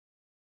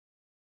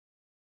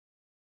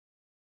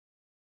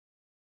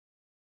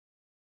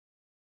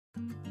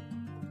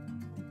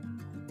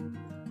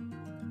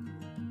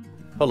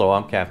Hello,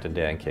 I'm Captain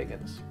Dan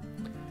Kiggins.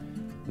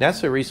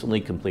 NASA recently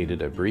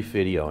completed a brief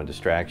video on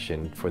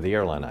distraction for the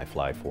airline I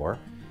fly for.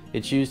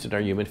 It's used in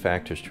our human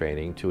factors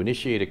training to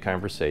initiate a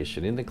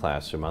conversation in the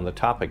classroom on the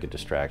topic of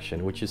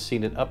distraction, which has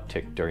seen an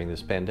uptick during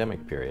this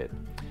pandemic period,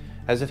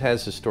 as it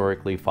has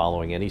historically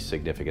following any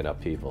significant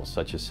upheaval,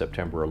 such as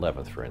September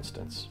 11th, for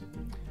instance.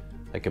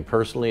 I can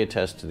personally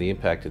attest to the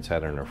impact it's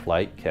had on our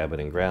flight, cabin,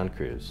 and ground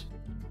crews.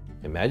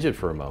 Imagine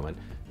for a moment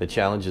the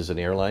challenges an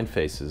airline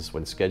faces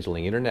when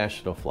scheduling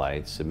international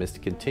flights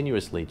amidst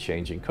continuously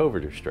changing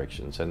COVID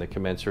restrictions and the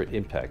commensurate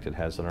impact it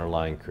has on our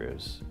line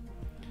crews.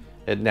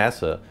 At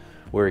NASA,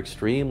 we're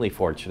extremely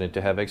fortunate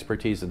to have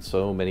expertise in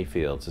so many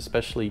fields,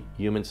 especially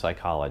human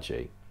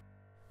psychology.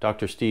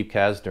 Dr. Steve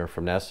Kasner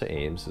from NASA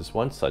Ames is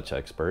one such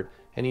expert,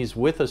 and he's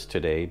with us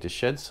today to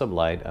shed some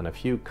light on a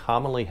few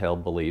commonly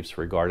held beliefs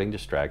regarding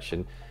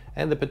distraction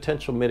and the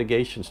potential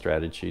mitigation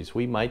strategies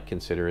we might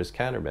consider as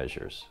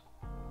countermeasures.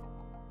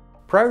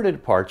 Prior to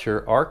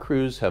departure, our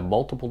crews have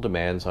multiple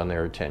demands on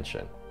their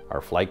attention.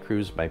 Our flight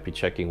crews might be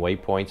checking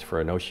waypoints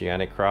for an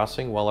oceanic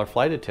crossing, while our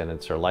flight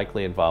attendants are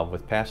likely involved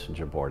with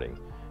passenger boarding,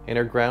 and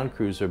our ground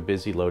crews are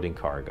busy loading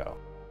cargo.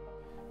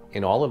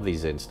 In all of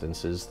these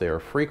instances, they are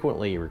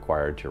frequently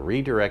required to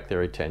redirect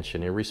their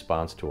attention in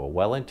response to a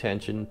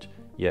well-intentioned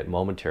yet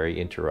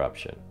momentary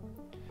interruption.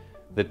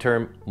 The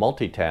term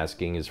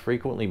multitasking is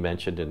frequently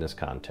mentioned in this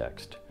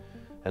context,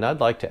 and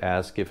I'd like to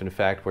ask if in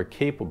fact we're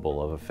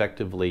capable of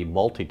effectively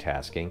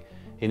multitasking,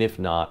 and if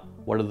not,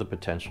 what are the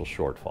potential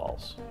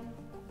shortfalls?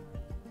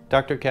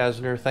 Dr.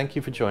 Kasner, thank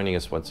you for joining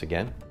us once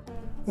again.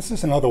 This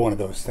is another one of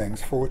those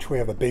things for which we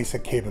have a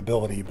basic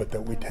capability, but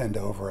that we tend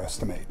to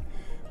overestimate.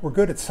 We're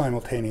good at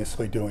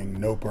simultaneously doing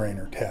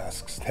no-brainer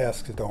tasks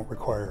that don't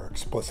require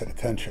explicit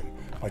attention,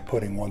 like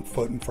putting one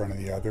foot in front of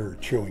the other or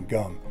chewing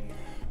gum.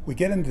 We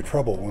get into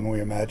trouble when we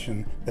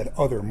imagine that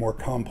other, more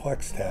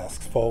complex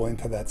tasks fall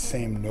into that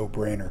same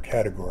no-brainer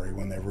category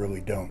when they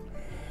really don't.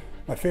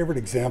 My favorite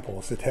example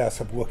is the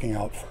task of looking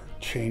out for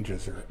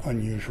changes or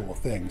unusual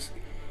things.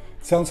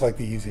 It sounds like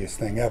the easiest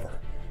thing ever,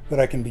 that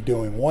I can be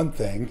doing one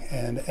thing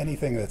and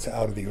anything that's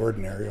out of the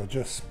ordinary will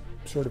just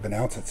sort of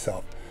announce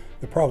itself.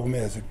 The problem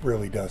is, it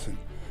really doesn't.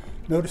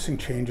 Noticing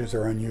changes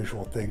or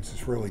unusual things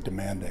is really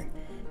demanding.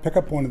 Pick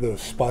up one of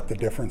those spot the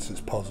differences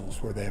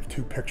puzzles where they have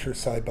two pictures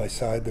side by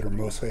side that are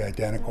mostly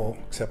identical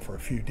except for a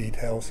few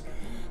details.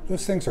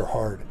 Those things are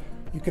hard.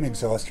 You can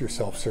exhaust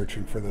yourself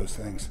searching for those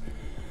things.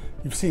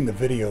 You've seen the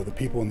video, the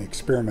people in the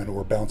experiment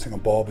were bouncing a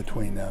ball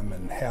between them,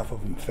 and half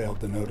of them failed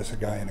to notice a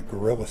guy in a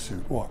gorilla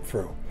suit walk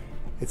through.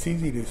 It's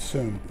easy to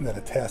assume that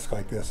a task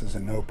like this is a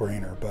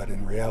no-brainer, but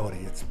in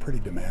reality it's pretty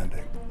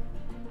demanding.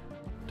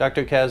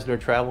 Dr.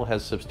 Kasner, travel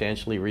has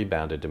substantially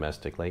rebounded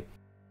domestically.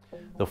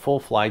 The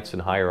full flights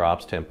and higher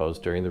ops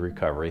tempos during the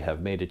recovery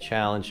have made it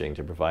challenging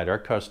to provide our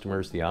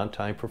customers the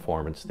on-time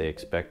performance they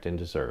expect and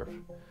deserve.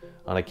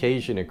 On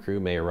occasion, a crew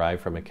may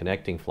arrive from a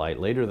connecting flight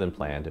later than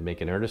planned and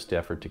make an earnest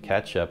effort to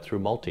catch up through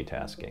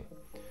multitasking.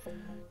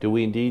 Do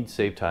we indeed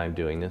save time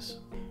doing this?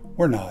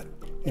 We're not.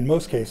 In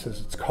most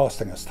cases, it's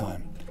costing us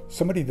time.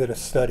 Somebody did a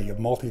study of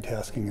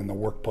multitasking in the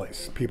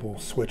workplace, people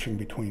switching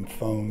between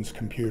phones,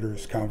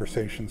 computers,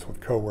 conversations with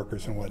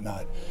coworkers and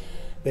whatnot.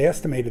 They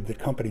estimated that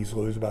companies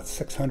lose about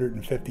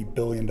 $650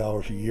 billion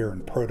a year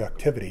in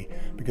productivity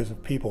because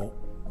of people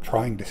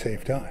trying to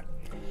save time.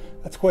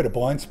 That's quite a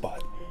blind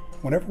spot.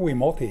 Whenever we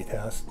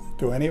multitask,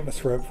 do any of us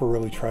ever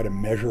really try to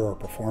measure our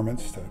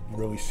performance to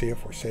really see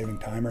if we're saving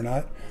time or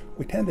not?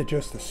 We tend to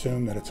just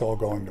assume that it's all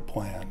going to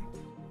plan.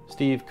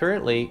 Steve,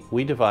 currently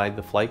we divide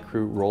the flight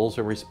crew roles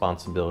and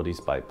responsibilities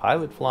by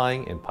pilot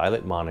flying and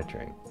pilot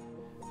monitoring.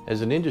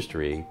 As an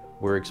industry,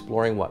 we're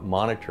exploring what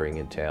monitoring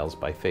entails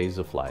by phase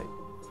of flight.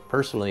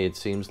 Personally, it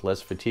seems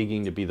less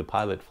fatiguing to be the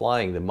pilot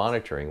flying than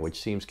monitoring,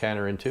 which seems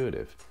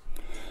counterintuitive.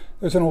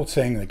 There's an old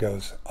saying that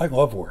goes, "I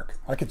love work.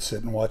 I could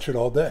sit and watch it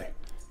all day."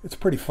 It's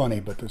pretty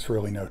funny, but there's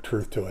really no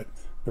truth to it.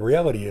 The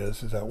reality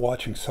is that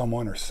watching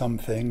someone or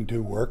something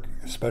do work,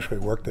 especially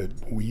work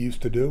that we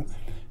used to do,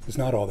 is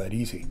not all that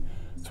easy.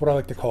 It's what I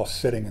like to call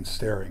sitting and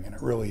staring, and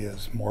it really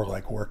is more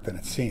like work than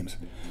it seems.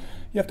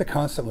 You have to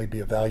constantly be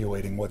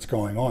evaluating what's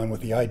going on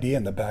with the idea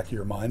in the back of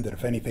your mind that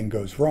if anything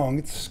goes wrong,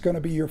 it's going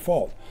to be your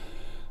fault.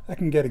 That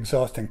can get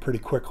exhausting pretty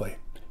quickly.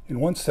 In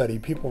one study,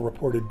 people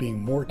reported being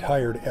more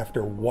tired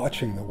after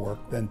watching the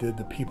work than did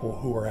the people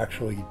who were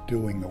actually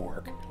doing the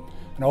work.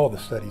 And all the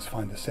studies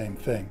find the same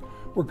thing.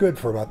 We're good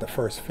for about the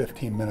first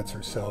 15 minutes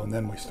or so, and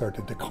then we start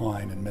to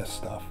decline and miss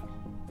stuff.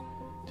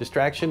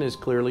 Distraction is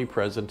clearly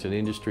present in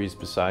industries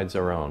besides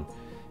our own.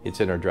 It's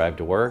in our drive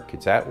to work,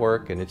 it's at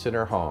work, and it's in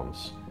our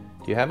homes.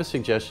 Do you have a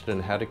suggestion on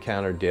how to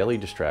counter daily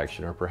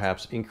distraction or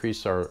perhaps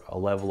increase our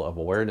level of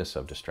awareness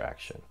of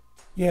distraction?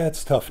 Yeah,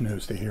 it's tough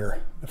news to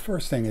hear. The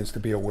first thing is to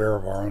be aware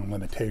of our own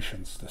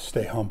limitations, to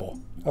stay humble.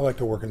 I like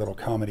to work a little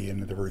comedy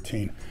into the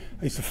routine.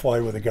 I used to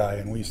fly with a guy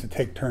and we used to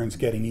take turns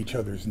getting each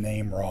other's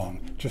name wrong,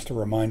 just to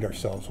remind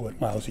ourselves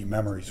what lousy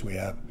memories we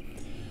have.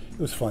 It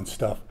was fun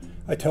stuff.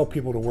 I tell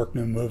people to work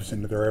new moves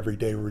into their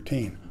everyday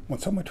routine. When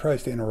someone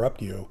tries to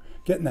interrupt you,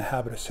 get in the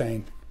habit of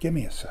saying, "Give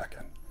me a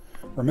second."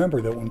 Remember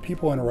that when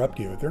people interrupt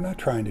you, they're not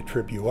trying to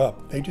trip you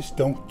up. They just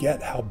don't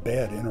get how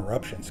bad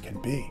interruptions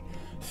can be.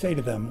 Say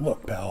to them,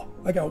 "Look, pal,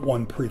 I got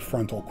one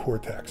prefrontal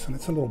cortex and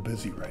it's a little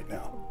busy right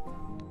now."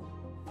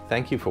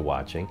 Thank you for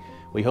watching.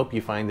 We hope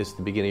you find this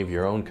the beginning of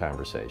your own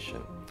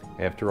conversation.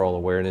 After all,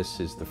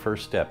 awareness is the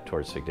first step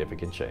towards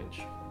significant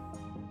change.